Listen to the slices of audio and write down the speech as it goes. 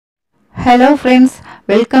Hello friends,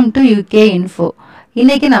 welcome to UK Info.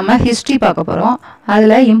 இன்னைக்கு நம்ம history பார்க்க போறோம்.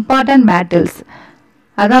 அதுல important battles.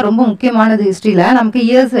 அதான் ரொம்ப முக்கியமானது ஹிஸ்டரியில. நமக்கு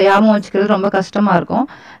இயர்ஸ் ஞாபகம் வச்சுக்கிறது ரொம்ப கஷ்டமா இருக்கும்.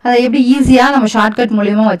 அதை எப்படி ஈஸியா நம்ம ஷார்ட்கட்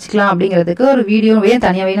மூலியமா வச்சுக்கலாம் அப்படிங்கிறதுக்கு ஒரு வீடியோவே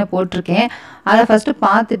தனியாவே நான் போட்டிருக்கேன். அதை ஃபர்ஸ்ட்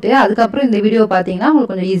பார்த்துட்டு அதுக்கப்புறம் இந்த வீடியோ பார்த்தீங்கன்னா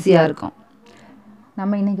உங்களுக்கு கொஞ்சம் ஈஸியா இருக்கும்.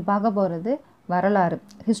 நம்ம இன்னைக்கு பார்க்க போறது வரலாறு.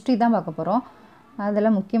 ஹிஸ்டரி தான் பார்க்க போறோம்.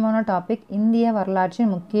 அதில் முக்கியமான டாபிக் இந்திய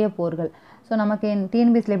வரலாற்றின் முக்கிய போர்கள். ஸோ நமக்கு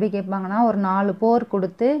டிஎன்பிஎஸ்சியில் எப்படி கேட்பாங்கன்னா ஒரு 4 போர்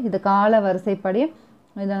கொடுத்து இது கால வரிசைப்படி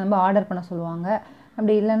இதை நம்ம ஆர்டர் பண்ண சொல்லுவாங்க.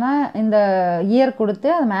 அப்படி இல்லைன்னா இந்த இயர் கொடுத்து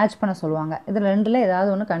அதை மேட்ச் பண்ண சொல்லுவாங்க. இதில் ரெண்டில்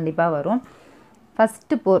ஏதாவது ஒன்று கண்டிப்பாக வரும்.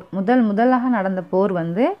 ஃபஸ்ட்டு போர் முதலாக நடந்த போர்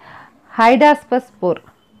வந்து ஹைடாஸ்பஸ் போர்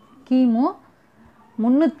கிமு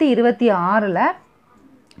 326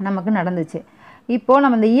 நமக்கு நடந்துச்சு. இப்போது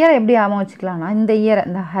நம்ம இந்த இயரை எப்படி ஞாபகம் வச்சுக்கலாம்னா இந்த இயரை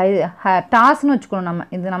இந்த டாஸ்ன்னு வச்சுக்கணும். நம்ம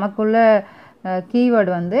இது நமக்குள்ள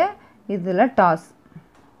கீவேர்டு வந்து இதில்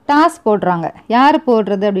டாஸ் போடுறாங்க. யார்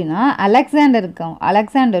போடுறது அப்படின்னா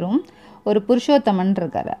அலெக்சாண்டரும் ஒரு புருஷோத்தமன்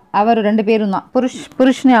இருக்கார். அவர் 2 பேரும் தான்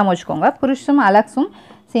புருஷனே ஞாபகம் வச்சுக்கோங்க. புருஷும் அலெக்ஸும்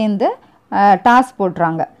சேர்ந்து டாஸ்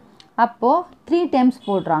போடுறாங்க. அப்போது 3 டைம்ஸ்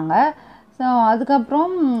போடுறாங்க. ஸோ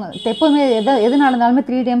அதுக்கப்புறம் எப்போவுமே எது நடந்தாலுமே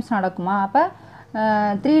 3 டைம்ஸ் நடக்குமா? அப்போ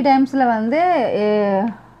 3 டைம்ஸில் வந்து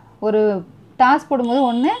ஒரு டாஸ் போடும்போது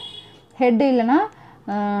ஒன்று ஹெட்டு இல்லைன்னா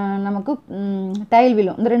நமக்கு டைல்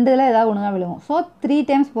விழும். இந்த 2 ஏதாவது ஒன்று தான் விழுகும். ஸோ 3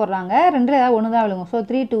 டைம்ஸ் போடுறாங்க. 2 ஏதாவது ஒன்று தான் விழுகும். So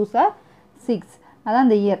 3 2s are 6. அதான்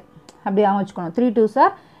இந்த இயர் அப்படி வச்சுக்கணும். 3 2s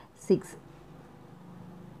are 6.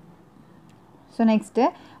 ஸோ நெக்ஸ்ட்டு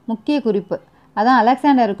முக்கிய குறிப்பு அதான்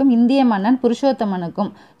அலெக்சாண்டருக்கும் இந்திய மன்னன்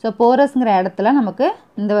புருஷோத்தமனுக்கும். ஸோ போரஸ்ங்கிற இடத்துல நமக்கு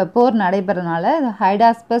இந்த போர் நடைபெறனால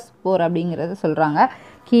ஹைடாஸ்பஸ் போர் அப்படிங்கிறத சொல்கிறாங்க.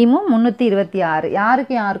 கிமு 326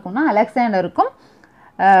 யாருக்கும்னா அலெக்சாண்டருக்கும்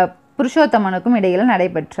புருஷோத்தமனுக்கும் இடையில்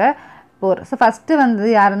நடைபெற்ற போர். ஸோ ஃபஸ்ட்டு வந்து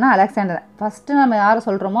யாருன்னா அலெக்சாண்டர். ஃபஸ்ட்டு நம்ம யாரை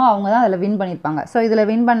சொல்கிறோமோ அவங்க தான் அதில் வின் பண்ணியிருப்பாங்க. ஸோ இதில்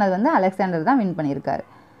வின் பண்ணது வந்து அலெக்சாண்டர் தான் வின் பண்ணியிருக்காரு.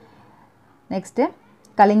 நெக்ஸ்ட்டு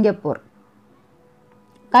கலிங்கப்போர்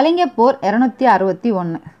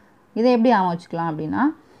 261. இதை எப்படி ஞாபகம் வச்சுக்கலாம் அப்படின்னா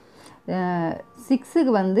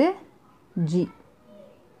 6க்கு வந்து ஜி,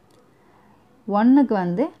 1க்கு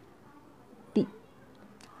வந்து டி.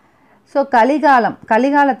 ஸோ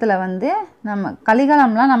கலிகாலத்தில் வந்து நம்ம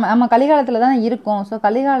கலிகாலத்தில் தான் இருக்கோம். ஸோ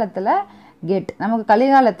கலிகாலத்தில் கெட், நமக்கு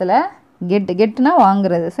கலிகாலத்தில் கெட்டுனா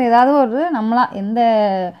வாங்குறது. ஸோ ஏதாவது ஒரு நம்மளாம் எந்த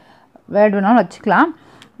வேர்டு வேணாலும் வச்சுக்கலாம்.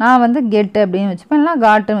 நான் வந்து கெட்டு அப்படின்னு வச்சுப்பேன், இல்லைனா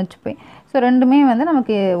காட்டுன்னு வச்சுப்பேன். ஸோ ரெண்டுமே வந்து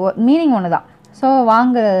நமக்கு மீனிங் ஒன்று தான். ஸோ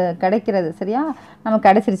கிடைக்கிறது சரியா நமக்கு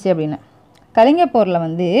கிடச்சிருச்சு அப்படின்னு. கலிங்கப்போரில்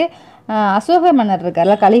வந்து அசோக மன்னர்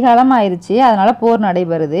இருக்கார்ல, கலிகாலம் ஆயிடுச்சு, அதனால் போர்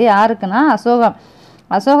நடைபெறுது. யாருக்குன்னா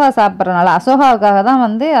அசோகா சாப்பிட்றதுனால. அசோகாவுக்காக தான்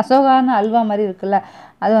வந்து அசோகான்னு அல்வா மாதிரி இருக்குல்ல,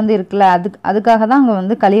 அது வந்து இருக்குல்ல, அதுக்காக தான் அங்கே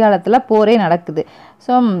வந்து கலிகாலத்தில் போரே நடக்குது.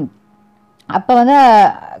 ஸோ அப்போ வந்து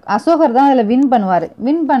அசோகர் தான் அதில் வின் பண்ணுவார்.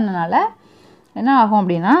 வின் பண்ணனால என்ன ஆகும்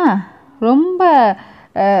அப்படின்னா ரொம்ப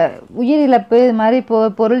உயிரிழப்பு இது மாதிரி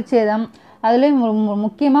பொருள் சேதம், அதுலேயும்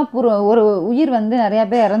முக்கியமாக ஒரு உயிர் வந்து நிறையா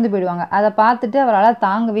பேர் இறந்து போயிடுவாங்க. அதை பார்த்துட்டு அவரால்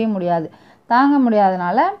தாங்க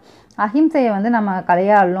முடியாதனால அஹிம்சையை வந்து நம்ம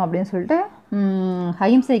கையாளணும் அப்படின்னு சொல்லிட்டு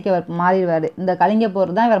அஹிம்சைக்கு அவர் மாறிடுவார். இந்த கலிங்க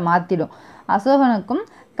போர் தான் இவர் மாற்றிடும். அசோகனுக்கும்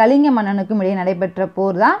கலிங்க மன்னனுக்கும் இடையே நடைபெற்ற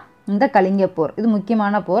போர் தான் இந்த கலிங்க போர். இது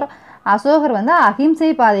முக்கியமான போர். அசோகர் வந்து அஹிம்சை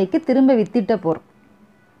பாதைக்கு திரும்ப வித்திட்ட போர்.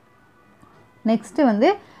 நெக்ஸ்ட்டு வந்து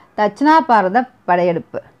தட்சிணாபாரத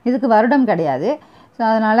படையெடுப்பு. இதுக்கு வருடம் கிடையாது. ஸோ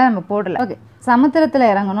அதனால் நம்ம போடலை. ஓகே,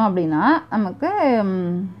 சமுத்திரத்தில் இறங்கணும் அப்படின்னா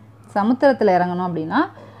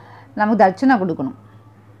நமக்கு தட்சிணை கொடுக்கணும்.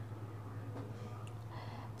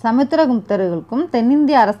 சமுத்திரகுப்தர்களுக்கும்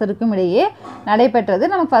தென்னிந்திய அரசருக்கும் இடையே நடைபெற்றது.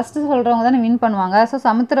 நமக்கு ஃபஸ்ட்டு சொல்கிறவங்க தானே வின் பண்ணுவாங்க. ஸோ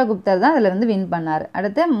சமுத்திரகுப்தர் தான் அதில் வந்து வின் பண்ணார்.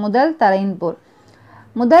 அடுத்து முதல்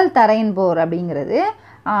தரையின் போர் அப்படிங்கிறது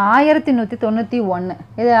 1191.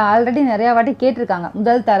 இது ஆல்ரெடி நிறையா வாட்டி கேட்டிருக்காங்க.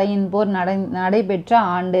 முதல் தரையின் போர் நடைபெற்ற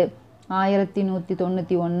ஆண்டு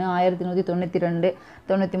 1191, 1192,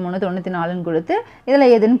 93, 94 கொடுத்து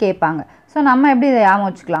இதில் எதுன்னு கேட்பாங்க. ஸோ நம்ம எப்படி இதை ஞாபகம்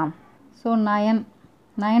வச்சுக்கலாம்? ஸோ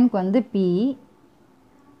 9க்கு வந்து பி,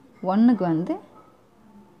 1க்கு வந்து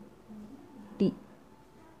டி,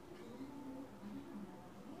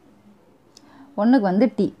 1க்கு வந்து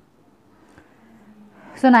டி.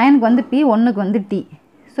 ஸோ 9க்கு வந்து பி, 1க்கு வந்து டி.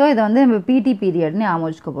 ஸோ இதை வந்து நம்ம பிடி பீரியட்னு ஞாபகம்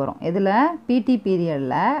வச்சுக்க போகிறோம். இதில் பிடி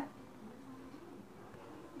பீரியடில்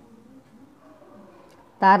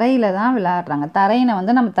தரையில் தான் விளையாடுறாங்க. தரையினை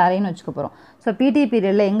வந்து நம்ம தரைன்னு வச்சுக்க போகிறோம். ஸோ பிடி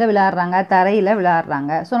பீரியடில் எங்கே விளையாடுறாங்க? தரையில்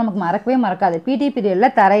விளையாடுறாங்க. ஸோ நமக்கு மறக்காது. பிடி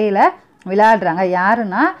பீரியடில் தரையில் விளையாடுறாங்க.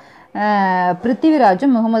 யாருன்னா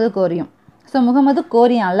பிருத்திவிராஜும் முகமது கோரியும். ஸோ முகமது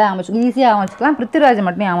கோரியான்ல ஈஸியாக அமைச்சுக்கலாம். பிருத்திவிராஜை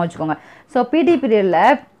மட்டும் அமைச்சுக்கோங்க. ஸோ பிடி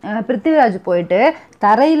பீரியடில் பிருத்திவிராஜ் போயிட்டு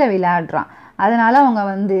தரையில் விளையாடுறான். அதனால் அவங்க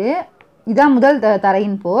வந்து இதான் முதல்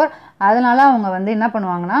தரையின் போர். அதனால் அவங்க வந்து என்ன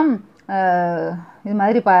பண்ணுவாங்கன்னா இது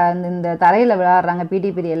மாதிரி இந்த தரையில் விளையாடுறாங்க பிடி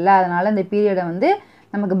பீரியடில், அதனால் இந்த பீரியடை வந்து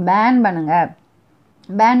நமக்கு பேன் பண்ணுங்க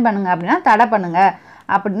அப்படின்னா தடை பண்ணுங்க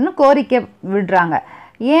அப்படின்னு கோரிக்கை விடுறாங்க.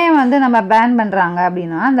 ஏன் வந்து நம்ம பேன் பண்ணுறாங்க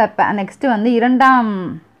அப்படின்னா அந்த நெக்ஸ்ட்டு வந்து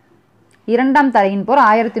இரண்டாம் தரையின் போர்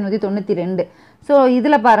 1192. ஸோ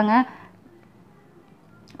இதில் பாருங்கள்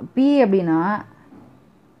பி அப்படின்னா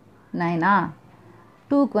 9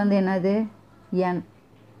 2க்கு வந்து என்னது என்.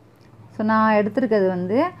 ஸோ நான் எடுத்துருக்கிறது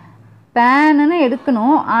வந்து பேனுன்னு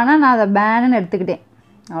எடுக்கணும், ஆனால் நான் அதை பேனுன்னு எடுத்துக்கிட்டேன்,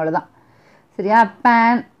 அவ்வளோதான். சரியா?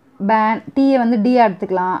 பேன் டீயை வந்து டியாக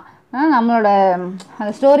எடுத்துக்கலாம், நம்மளோட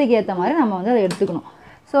அந்த ஸ்டோரிக்கு ஏற்ற மாதிரி நம்ம வந்து அதை எடுத்துக்கணும்.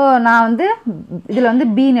 ஸோ நான் வந்து இதில் வந்து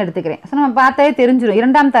பின்னு எடுத்துக்கிறேன். ஸோ நம்ம பார்த்தாலே தெரிஞ்சிடும்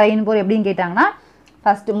இரண்டாம் தரையின் போர் எப்படின்னு கேட்டாங்கன்னா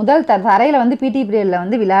ஃபஸ்ட்டு முதல் தரையில் வந்து பிடி பீரியடில்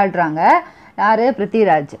வந்து விளையாடுறாங்க யார்?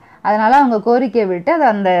 பிருத்திவிராஜ். அதனால் அவங்க கோரிக்கையை விட்டு அதை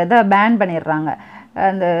அந்த இதை பேன் பண்ணிடுறாங்க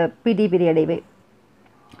அந்த பிடி பீரியடைவே.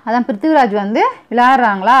 அதான் பிருத்திவிராஜ் வந்து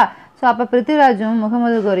விளையாடுறாங்களா. ஸோ அப்போ பிருத்திவிராஜும்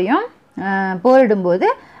முகமது கோரியும் போரிடும்போது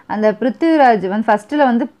அந்த பிருத்திவிராஜ் வந்து ஃபஸ்ட்டில்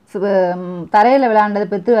வந்து தரையில் விளையாண்டது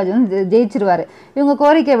பிருத்திவிராஜ் வந்து ஜெயிச்சிருவார். இவங்க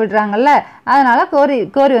கோரிக்கை விடுறாங்கல்ல, அதனால் கோரி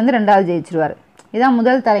வந்து 2வது ஜெயிச்சிருவார். இதான்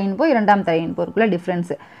முதல் தரையின் போர் இரண்டாம் தரையின் போருக்குள்ள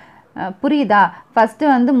டிஃப்ரென்ஸு. புரியுதா?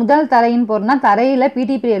 ஃபஸ்ட்டு வந்து முதல் தரையின் போர்னா தரையில்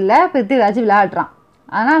பிடி பீரியடில் பிருத்திவிராஜ் விளையாடுறான்,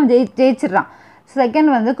 ஆனால் அவன் ஜெயிச்சிடுறான். செகண்ட்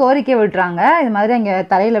வந்து கோரிக்கை விடுறாங்க, இது மாதிரி அங்கே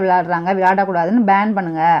தரையில் விளையாடக்கூடாதுன்னு பேன்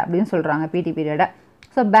பண்ணுங்க அப்படின்னு சொல்கிறாங்க பிடி பீரியடை.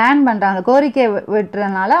 ஸோ பேன் பண்ணுறாங்க, கோரிக்கை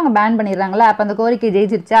விட்டுறதுனால அவங்க பேன் பண்ணிடுறாங்களா. அப்போ அந்த கோரிக்கை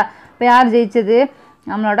ஜெயிச்சிருச்சா? இப்போ யார் ஜெயிச்சது?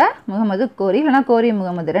 நம்மளோட முகமது கோரி, இல்லைனா கோரி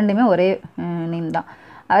முகமது, ரெண்டுமே ஒரே நேம் தான்.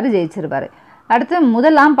 அவர் ஜெயிச்சிருப்பார். அடுத்து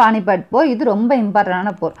முதலாம் பானிபட் போர். இது ரொம்ப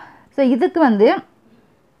இம்பார்ட்டண்டான போர். ஸோ இதுக்கு வந்து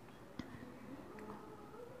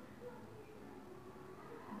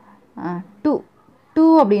டூ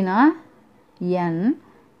அப்படின்னா என்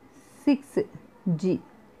 6G.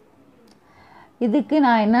 இதுக்கு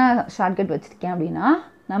நான் என்ன ஷார்ட்கட் வச்சுருக்கேன் அப்படின்னா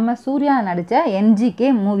நம்ம சூர்யா நடித்த என்ஜிகே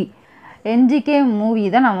மூவி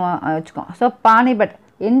தான் நம்ம வச்சுக்கோம். ஸோ பானிபட்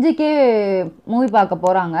என்ஜிகே மூவி பார்க்க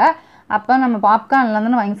போகிறாங்க. அப்போ நம்ம பாப்கார்ன்லாம்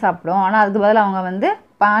தானே வாங்கி சாப்பிடுவோம், ஆனால் அதுக்கு பதில் அவங்க வந்து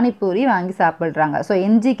பானிபூரி வாங்கி சாப்பிட்றாங்க. ஸோ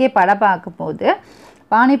என்ஜிகே படம் பார்க்க போது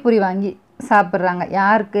பானிபூரி வாங்கி சாப்பிட்றாங்க.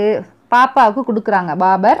 யாருக்கு? பாப்பாவுக்கு கொடுக்குறாங்க.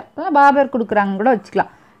 பாபர் கொடுக்குறாங்க கூட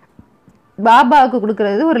வச்சுக்கலாம். பாபாவுக்கு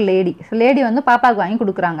கொடுக்குறது ஒரு லேடி. ஸோ லேடி வந்து பாப்பாவுக்கு வாங்கி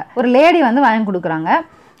கொடுக்குறாங்க. ஒரு லேடி வந்து வாங்கி கொடுக்குறாங்க.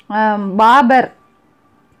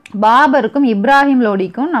 பாபருக்கும் இப்ராஹிம்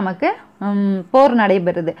லோடிக்கும் நமக்கு போர்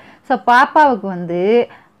நடைபெறுது. ஸோ பாப்பாவுக்கு வந்து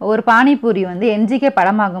ஒரு பானிபூரி வந்து என்ஜிகே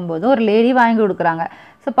படமாகும்போது ஒரு லேடி வாங்கி கொடுக்குறாங்க.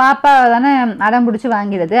 ஸோ பாப்பா தானே அடம் பிடிச்சி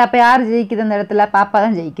வாங்கிடுது. அப்போ யார் ஜெயிக்குது அந்த இடத்துல? பாப்பா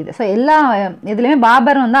தான் ஜெயிக்குது. ஸோ எல்லா இதுலேயுமே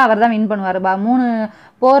பாபர் வந்து அவர் தான் வின் பண்ணுவார். 3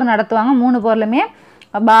 போர் நடத்துவாங்க, 3 போர்லையுமே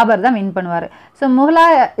பாபர் தான் வின் பண்ணுவார். ஸோ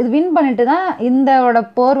இது வின் பண்ணிட்டு தான் இந்தோட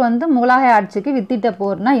போர் வந்து முகலாய ஆட்சிக்கு வித்திட்ட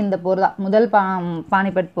போர்னால் இந்த போர் தான், முதல்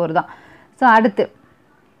பானிபட் போர் தான். ஸோ அடுத்து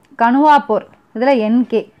கணுவா போர். இதில்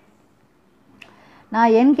என்கே,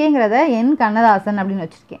 நான் என்கேங்கிறத என் கண்ணதாசன் அப்படின்னு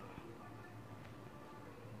வச்சுருக்கேன்.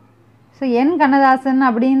 ஸோ என் கண்ணதாசன்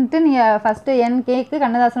அப்படின்ட்டு நீங்கள் ஃபஸ்ட்டு என்கேக்கு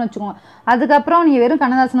கண்ணதாசன் வச்சுக்கோங்க. அதுக்கப்புறம் நீங்கள் வெறும்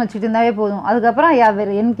கண்ணதாசன் வச்சுட்டு இருந்தாவே போதும். அதுக்கப்புறம்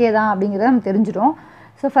வேறு என்கே தான் அப்படிங்கிறத நம்ம தெரிஞ்சிடும்.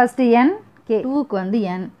 ஸோ ஃபஸ்ட்டு என் கே, 2க்கு வந்து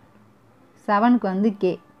என், 7க்கு வந்து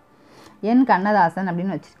கே, என் கண்ணதாசன்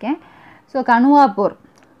அப்படின்னு வச்சுருக்கேன். ஸோ கணுவா போர்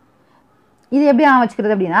இது எப்படி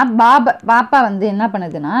வச்சுக்கிறது அப்படின்னா பாப்பா வந்து என்ன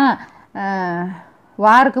பண்ணுதுன்னா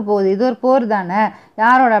வாருக்கு போகுது. இது ஒரு போர் தானே.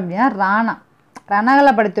 யாரோட அப்படின்னா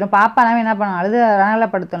ரணகலப்படுத்திடும். பாப்பானாவே என்ன பண்ணும்? அழுது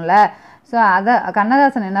ரணகலப்படுத்தும்ல. ஸோ அதை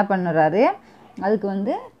கண்ணதாசன் என்ன பண்ணுறாரு? அதுக்கு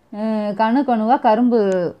வந்து கணுவாக கரும்பு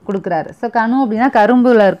கொடுக்குறாரு. ஸோ கணு அப்படின்னா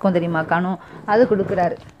கரும்பில் இருக்கும் தெரியுமா, கணு, அது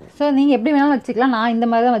கொடுக்குறாரு. ஸோ நீங்கள் எப்படி வேணாலும் வச்சுக்கலாம். நான் இந்த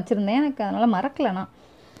மாதிரி தான் வச்சுருந்தேன், எனக்கு அதனால் மறக்கலைண்ணா.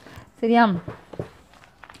 சரியா?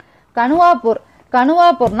 கணுவா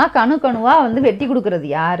போர்னா கணுவாக வந்து வெட்டி கொடுக்குறது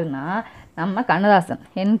யாருன்னா நம்ம கண்ணதாசன்.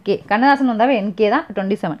 என்கே கண்ணதாசன் வந்தாவே என்கே தான்.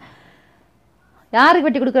 27 யாருக்கு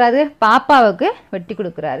வெட்டி கொடுக்குறாரு? பாப்பாவுக்கு வெட்டி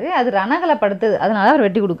கொடுக்குறாரு. அது ரணகலப்படுத்துது, அதனால அவர்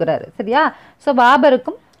வெட்டி கொடுக்குறாரு. சரியா? ஸோ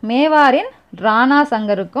பாபருக்கும் மேவாரின் ராணா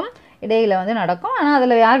சங்கருக்கும் இடையில் வந்து நடக்கும். ஆனால்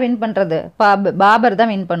அதில் யார் வின் பண்ணுறது? பாபர்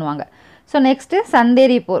தான் வின் பண்ணுவாங்க. ஸோ நெக்ஸ்ட்டு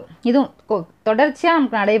சந்தேரி போர். இதுவும் தொடர்ச்சியாக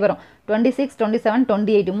நமக்கு நடைபெறும். 26, 27,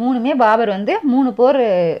 28 மூணுமே பாபர் வந்து 3 போர்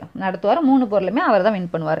நடத்துவார். 3 போர்லையுமே அவர் தான்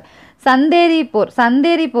வின் பண்ணுவார்.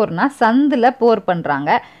 சந்தேரி போர்னா சந்தில் போர் பண்ணுறாங்க.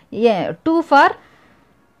 2 for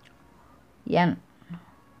N,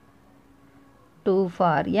 2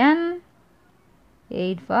 for N,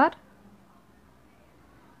 8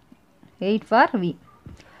 for we.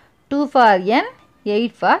 2 for N,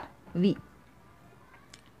 8 for we.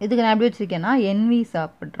 இதுக்கு நான் எப்படி வச்சுருக்கேன்னா என்வி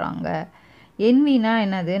சாப்பிட்றாங்க. என்வினா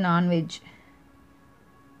என்னது? நான்வெஜ்.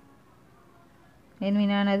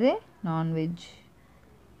 என்வினா என்னது? நான்வெஜ்.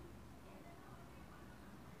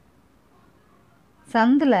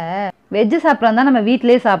 சந்தில் வெஜ்ஜு சாப்பிட்றதா நம்ம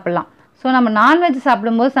வீட்டிலே சாப்பிட்லாம். ஸோ நம்ம நான்வெஜ்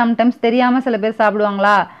சாப்பிடும்போது சம்டைம்ஸ் தெரியாமல் சில பேர்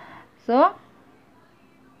சாப்பிடுவாங்களா? ஸோ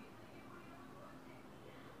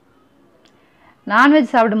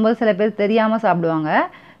நான்வெஜ் சாப்பிடும்போது சில பேர் தெரியாமல் சாப்பிடுவாங்க.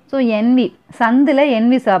 ஸோ என்வி, சந்தில்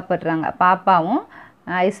என்வி சாப்பிட்றாங்க பாப்பாவும்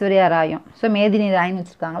ஐஸ்வர்யா ராயும். ஸோ மேதினி ராயின்னு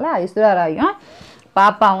வச்சுருக்காங்களா, ஐஸ்வர்யா ராயும்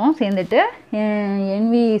பாப்பாவும் சேர்ந்துட்டு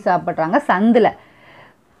என்வி சாப்பிட்றாங்க சந்தில்.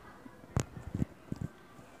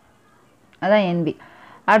 அதான் என்வி.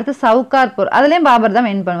 அடுத்து சவுகார் போர், அதுலேயும் பாபர் தான்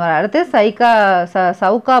வின் பண்ணுவார். அடுத்து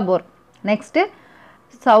சவுகா போர். நெக்ஸ்ட்டு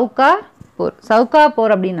சவுகார் போர். சவுகா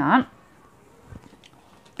போர் அப்படின்னா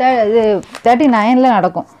இது 39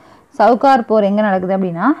 நடக்கும். சவுகார் போர் எங்கே நடக்குது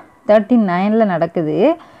அப்படின்னா 39 நடக்குது.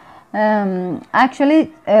 ஆக்சுவலி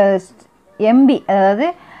எம்பி, அதாவது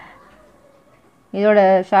இதோட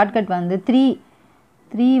ஷார்ட்கட் வந்து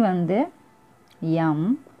 3 வந்து எம்,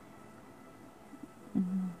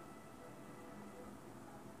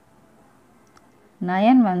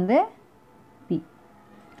 9 வந்து பி.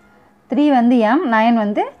 3 வந்து எம், 9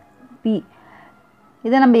 வந்து பி.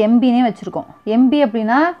 இதை நம்ம எம்பினே வச்சுருக்கோம். எம்பி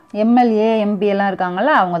அப்படின்னா எம்எல்ஏ எம்பி எல்லாம்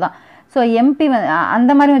இருக்காங்கள்ல, அவங்க தான். ஸோ எம்பி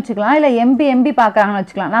அந்த மாதிரி வச்சுக்கலாம், இல்லை எம்பி பார்க்குறாங்கன்னு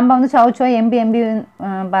வச்சுக்கலாம். நம்ம வந்து சவுச்சோ எம்பி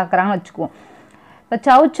பார்க்குறாங்கன்னு வச்சுக்குவோம். இப்போ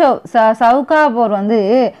சவுகா போர் வந்து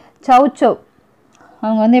சவுச்சோ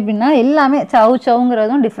அவங்க வந்து எப்படின்னா எல்லாமே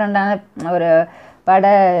சவுங்கிறதும் டிஃப்ரெண்ட்டான ஒரு வட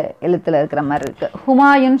எழுத்தில் இருக்கிற மாதிரி இருக்குது.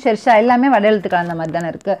 ஹுமாயூன், ஷெர்ஷா எல்லாமே வட எழுத்துக்கள் அந்த மாதிரி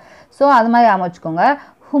தானே இருக்குது. ஸோ அது மாதிரி வச்சுக்கோங்க.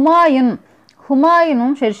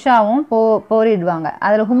 ஹுமாயூனும் ஷெர்ஷாவும் போரிடுவாங்க.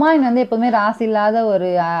 அதில் ஹுமாயூன் வந்து எப்போதுமே ராசி இல்லாத ஒரு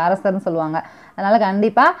அரசர்னு சொல்லுவாங்க. அதனால்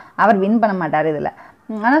கண்டிப்பாக அவர் வின் பண்ண மாட்டார் இதில்.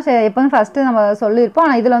 ஆனால் எப்போதுமே ஃபஸ்ட்டு நம்ம சொல்லியிருப்போம்.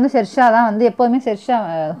 ஆனால் இதில் வந்து ஷெர்ஷா தான் வந்து எப்போதுமே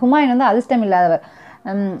ஹுமாயூன் வந்து அதிர்ஷ்டம் இல்லாதவர்.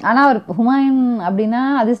 ஆனால் அவர் ஹுமாயூன் அப்படின்னா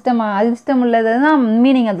அதிர்ஷ்டம் உள்ளது தான்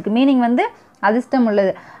மீனிங். அதுக்கு மீனிங் வந்து அதிர்ஷ்டம்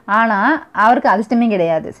உள்ளது. ஆனால் அவருக்கு அதிர்ஷ்டமே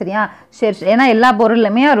கிடையாது. சரியா? ஏன்னா எல்லா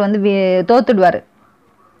பொருள்லையுமே அவர் வந்து தோத்துடுவார்.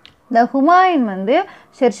 இந்த ஹுமாயூன் வந்து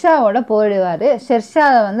ஷெர்ஷாவோட போரிடுவார்.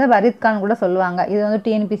 ஷெர்ஷாவை வந்து பரீத்கான் கூட சொல்லுவாங்க. இது வந்து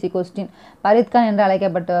டிஎன்பிசி கொஸ்டின். பரீத்கான் என்று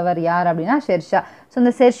அழைக்கப்பட்டவர் யார் அப்படின்னா ஷெர்ஷா. ஸோ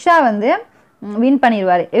இந்த ஷெர்ஷா வந்து வின்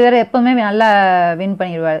பண்ணிடுவார். இவர் எப்போதுமே நல்லா வின்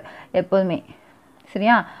பண்ணிடுவார் எப்போதுமே.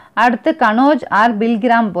 சரியா? அடுத்து கனோஜ் ஆர்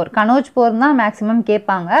பில்கிராம் போர். கனோஜ் போர் தான் மேக்ஸிமம்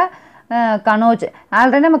கேட்பாங்க. கனோஜ்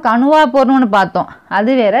ஆல்ரெடி நம்ம கனுவா போர்னு ஒன்று பார்த்தோம்,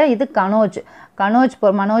 அது வேறு. இது கனோஜ்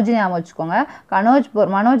போர். மனோஜ் ஞாபகம் வச்சுக்கோங்க. கனோஜ் போர்,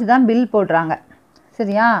 மனோஜ் தான் பில் போடுறாங்க.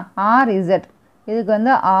 சரியா? RZ, இதுக்கு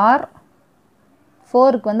வந்து R,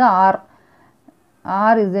 4க்கு வந்து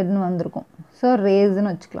RZன்னு வந்திருக்கும். ஸோ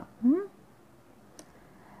ரேஸ்ன்னு வச்சுக்கலாம்.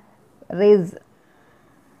 ரேஸ்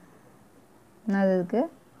என்னது இதுக்கு?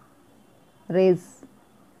 ரேஸ்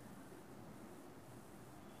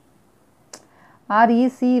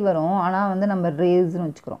REC வரும், ஆனால் வந்து நம்ம ரேஸ்ன்னு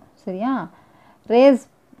வச்சுக்கிறோம். சரியா? ரேஸ்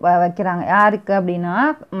வைக்கிறாங்க யாருக்கு அப்படின்னா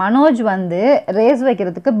மனோஜ் வந்து ரேஸ்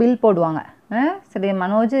வைக்கிறதுக்கு பில் போடுவாங்க. சரி,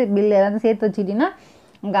 மனோஜ் பில் எல்லாத்தையும் சேர்த்து வச்சுக்கிட்டிங்கன்னா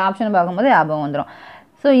இங்கே ஆப்ஷன் பார்க்கும்போது ஞாபகம் வந்துடும்.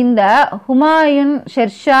 ஸோ இந்த ஹுமாயூன்,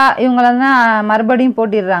 ஷெர்ஷா இவங்களாம் தான் மறுபடியும்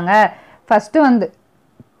போட்டிடுறாங்க. ஃபஸ்ட்டு வந்து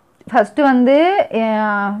 39,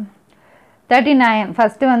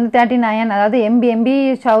 அதாவது எம்பி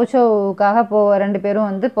சவுச்சோவுக்காக ரெண்டு பேரும்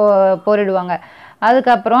வந்து போரிடுவாங்க.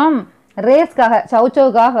 அதுக்கப்புறம் ரேஸ்க்காக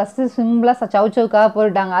சவுச்சோவுக்காக ஃபஸ்ட்டு சிம்பிளாக சவுச்சோவுக்காக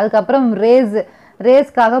போரிட்டாங்க. அதுக்கப்புறம்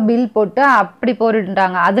ரேஸ்க்காக பில் போட்டு அப்படி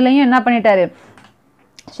போரிட்டாங்க. அதுலேயும் என்ன பண்ணிட்டாரு,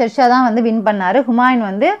 ஷெர்ஷா தான் வந்து வின் பண்ணார். ஹுமாயூன்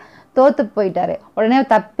வந்து தோற்று போயிட்டார். உடனே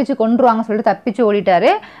தப்பிச்சு கொண்டுருவாங்க சொல்லிட்டு தப்பிச்சு ஓடிட்டார்.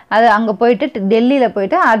 அது அங்கே போயிட்டு டெல்லியில்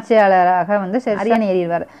போயிட்டு ஆட்சியாளராக வந்து ஷெர்ஷான்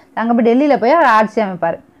ஏறிடுவார். அங்கே போய் டெல்லியில் போய் அவர் ஆட்சி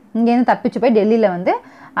அமைப்பார். இங்கேருந்து தப்பிச்சு போய் டெல்லியில் வந்து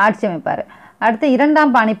ஆட்சி அமைப்பார். அடுத்து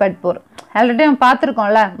 2ஆம் பானிபட் போர். ஆல்ரெடி நம்ம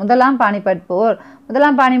பார்த்துருக்கோம்ல. முதலாம் பானிபட் போர்.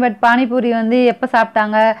 முதலாம் பானிபூரி வந்து எப்போ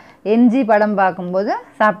சாப்பிட்டாங்க? NG படம் பார்க்கும்போது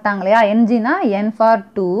சாப்பிட்டாங்க இல்லையா? NGனா N for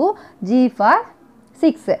 2, G for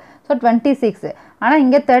 6. So 26. ஆனால்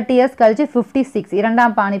இங்கே 30 years கழிச்சு 56.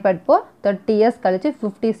 2ஆம் பானிபட் போர் 30 years கழிச்சு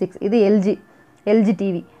 56. இது LG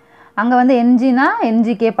டிவி. அங்கே வந்து NGனா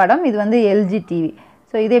NGK படம், இது வந்து LG டிவி.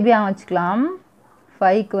 ஸோ இது எப்படி வச்சுக்கலாம்?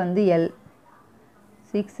 5க்கு வந்து L,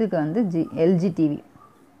 6க்கு வந்து G, LG TV.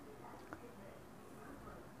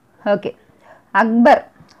 Okay.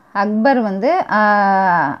 Akbar வந்து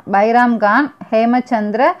பைராம் கான்,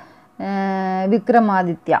 ஹேமச்சந்திர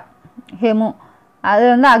விக்ரமாதித்யா, ஹெமு, அது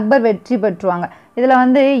வந்து அக்பர் வெற்றி பெற்றுவாங்க. இதில்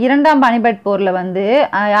வந்து 2ஆம் பானிபட் போரில் வந்து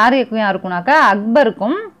யாருக்குனாக்கா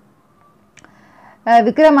அக்பருக்கும்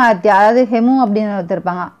விக்ரமாதித்யா, அதாவது ஹெமு அப்படின்னு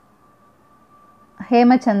ஒருத்தருப்பாங்க,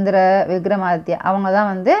 ஹேமச்சந்திர விக்ரமாதித்யா, அவங்க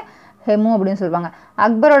தான் வந்து ஹெமு அப்படின்னு சொல்லுவாங்க.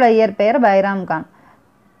 அக்பரோட இயற்பெயர் பைராம் கான்.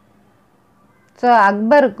 ஸோ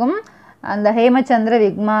அக்பருக்கும் அந்த ஹேமச்சந்திர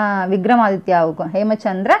விக்ரமாதித்யாவுக்கும்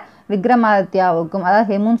அதாவது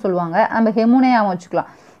ஹெமுன்னு சொல்லுவாங்க. நம்ம ஹெமுனே வச்சுக்கலாம்.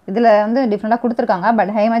 இதில் வந்து டிஃப்ரெண்ட்டாக கொடுத்துருக்காங்க.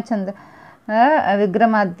 பட் ஹேமச்சந்த்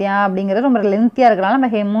விக்ரமாத்யா அப்படிங்கிறது ரொம்ப லென்த்தியாக இருக்கிறனால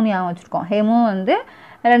நம்ம ஹேமுன்னு ஞாபகம் வச்சுருக்கோம். ஹேமு வந்து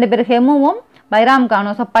 2 பேர் ஹேமுவும் பைராம்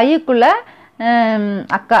கானும். ஸோ பையக்குள்ளே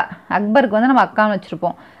அக்கா அக்பருக்கு வந்து நம்ம அக்கான்னு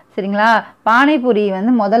வச்சுருப்போம். சரிங்களா? பானிபூரி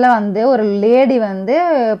வந்து முதல்ல வந்து ஒரு லேடி வந்து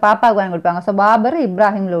பாப்பாவுக்கு வாங்கி கொடுப்பாங்க. ஸோ பாபர்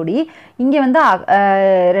இப்ராஹிம் லோடி. இங்கே வந்து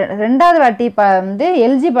 2வது வாட்டி வந்து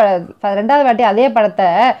எல்ஜி 2வது வாட்டி அதே படத்தை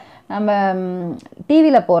நம்ம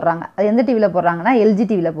டிவியில் போடுறாங்க. அது எந்த டிவியில் போடுறாங்கன்னா எல்ஜி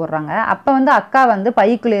டிவியில் போடுறாங்க. அப்போ வந்து அக்கா வந்து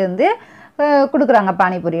பைக்குள்ளேருந்து கொடுக்குறாங்க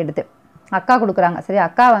பானிபூரி எடுத்து. அக்கா கொடுக்குறாங்க. சரி,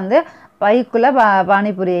 அக்கா வந்து பைக்குள்ளே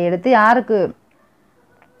பானிபூரி எடுத்து யாருக்கு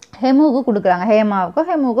ஹெமுவுக்கு கொடுக்குறாங்க.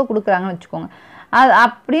 ஹேமுவுக்கு கொடுக்குறாங்கன்னு வச்சுக்கோங்க. அது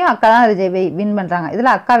அப்படியும் அக்கா தான் வின் பண்ணுறாங்க.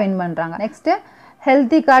 இதில் அக்கா வின் பண்ணுறாங்க. நெக்ஸ்ட்டு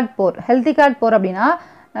ஹெல்த்தி கார்ட் போர். ஹெல்த்தி கார்ட் போர் அப்படின்னா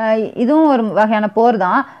இதுவும் ஒரு வகையான போர்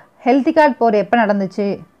தான். ஹெல்த்தி கார்ட் போர் எப்போ நடந்துச்சு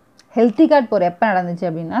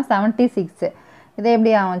அப்படின்னா 76. இதை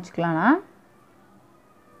எப்படி வச்சுக்கலாம்னா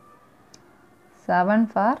 7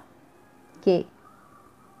 for K,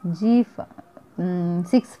 G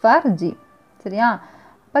 6 for G. சரியா?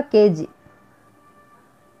 அப்போ கேஜி.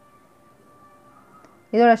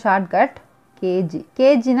 இதோட ஷார்ட்கட் கேஜி.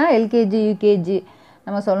 கேஜினா எல்கேஜி யூகேஜி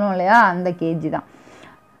நம்ம சொல்லணும் இல்லையா, அந்த கேஜி தான்.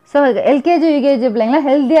 ஸோ எல்கேஜி யூகேஜி பிள்ளைங்களாம்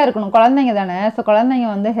ஹெல்த்தியாக இருக்கணும். குழந்தைங்க தானே. ஸோ குழந்தைங்க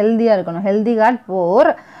வந்து ஹெல்த்தியாக இருக்கணும். ஹெல்தி கார்ட்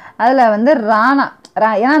போர். அதில் வந்து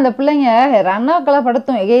ஏன்னா அந்த பிள்ளைங்க ரன்னாக்கெல்லாம்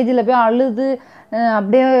படுத்தும். கேஜியில் போய் அழுது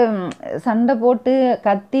அப்படியே சண்டை போட்டு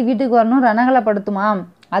கத்தி வீட்டுக்கு வரணும், ரணங்களை படுத்துமா.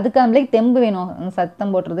 அதுக்கு அந்த பிள்ளைக்கு தெம்பு வேணும்,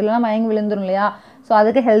 சத்தம் போட்டுறது இல்லைன்னா மயங்கி விழுந்துடும் இல்லையா. ஸோ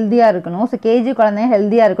அதுக்கு ஹெல்த்தியாக இருக்கணும். ஸோ கேஜி குழந்தைங்க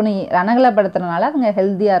ஹெல்த்தியாக இருக்கணும். ரணங்களை படுத்துறதுனால அவங்க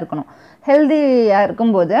ஹெல்த்தியாக இருக்கணும். ஹெல்த்தியாக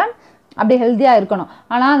இருக்கும்போது அப்படி ஹெல்த்தியாக இருக்கணும்.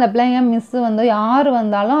 ஆனால் அந்த பிள்ளைங்க மிஸ்ஸு வந்து யார்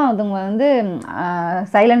வந்தாலும் அதுங்க வந்து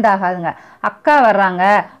சைலண்ட் ஆகாதுங்க. அக்கா வர்றாங்க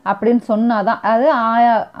அப்படின்னு சொன்னால் தான், அது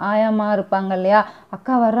ஆயமா இருப்பாங்க இல்லையா,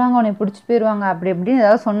 அக்கா வர்றாங்க உன்னை பிடிச்சி போயிடுவாங்க அப்படி இப்படின்னு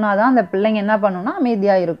ஏதாவது சொன்னால் தான் அந்த பிள்ளைங்க என்ன பண்ணணும்னா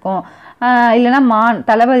அமைதியாக இருக்கும். இல்லைன்னா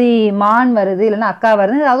தளபதி மான் வருது, இல்லைன்னா அக்கா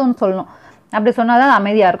வருது, ஏதாவது ஒன்று சொல்லணும். அப்படி சொன்னால் தான்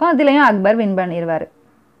அமைதியாக இருக்கும். அதுலேயும் அக்பர் வின் பண்ணிடுவார்.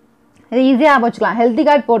 இது ஈஸியாக வச்சுக்கலாம். ஹெல்த்தி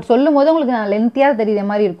கார்ட் போட்டு சொல்லும் போது உங்களுக்கு நான் லென்த்தியாக தெரியுற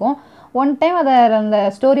மாதிரி இருக்கும். ஒன் டைம் அதை அந்த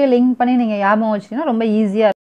ஸ்டோரியை லிங்க் பண்ணி நீங்கள் ஞாபகம் வச்சிங்கன்னா ரொம்ப ஈஸியாக இருக்கும்.